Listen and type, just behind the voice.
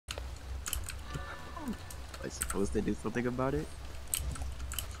supposed to do something about it?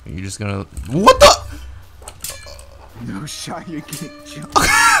 You're just gonna. What the? No shot, you're getting jumped.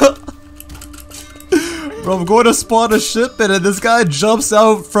 Bro, I'm going to spawn a shipment and this guy jumps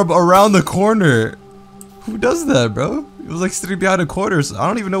out from around the corner. Who does that, bro? He was like sitting behind the corner. So I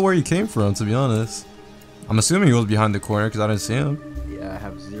don't even know where he came from, to be honest. I'm assuming he was behind the corner because I didn't see him. Yeah, I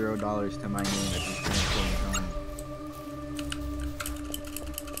have $0 to my name at this point.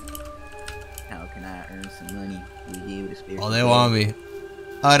 How can I earn some money with you to spare? Oh, they want me.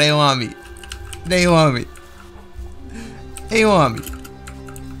 Oh, they want me. They want me. They want me.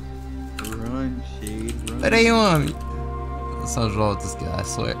 Run, Shade, run. They want me. Something's wrong with this guy, I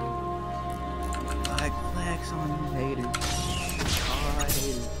swear. Black flags on you haters. Oh,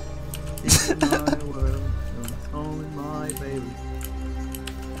 haters. This is my world. It's only my baby.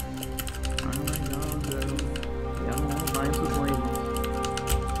 I'm like, no, girl. Y'all know mine's was waiting.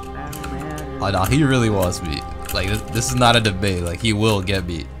 Oh, no, he really wants me. Like, this is not a debate. Like, he will get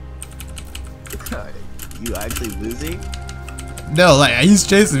me. You actually losing? No, like, he's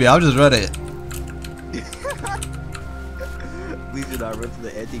chasing me. I'm just running. Please do not run to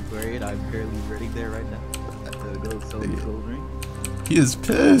the antiquarian. I'm currently running there right now. To go sell the gold ring. He is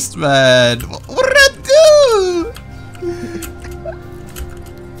pissed, man. What did I do?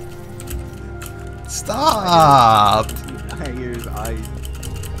 Stop. I hear his eyes.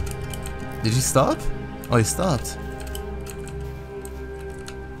 Did he stop? Oh, he stopped.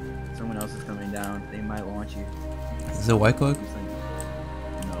 Someone else is coming down. They might launch you. Is it White Cloak? No,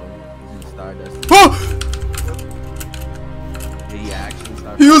 he's in Stardust. Oh! Did he actually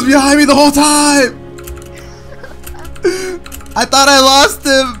start? He was behind me the whole time! I thought I lost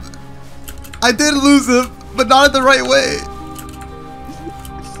him! I did lose him, but not in the right way.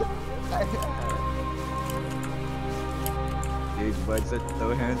 Dude, Bud said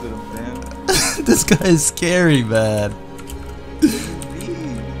throw hands with him, man. This guy is scary, man.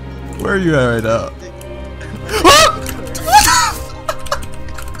 Where are you at right now?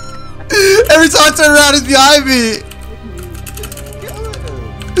 Every time I turn around, he's behind me.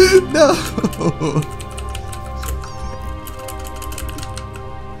 No.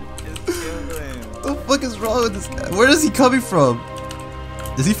 What the fuck is wrong with this guy? Where is he coming from?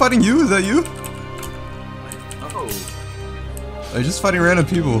 Is he fighting you? Is that you? Oh. Are you just fighting random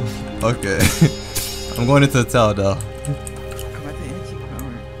people? Okay. I'm going into the tower now. I'm at the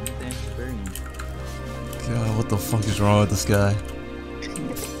antiquarian. God, what the fuck is wrong with this guy? He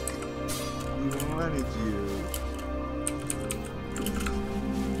wanted you.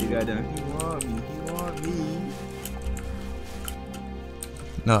 You got done. He want me. He want me.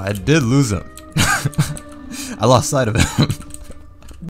 No, I did lose him. I lost sight of him.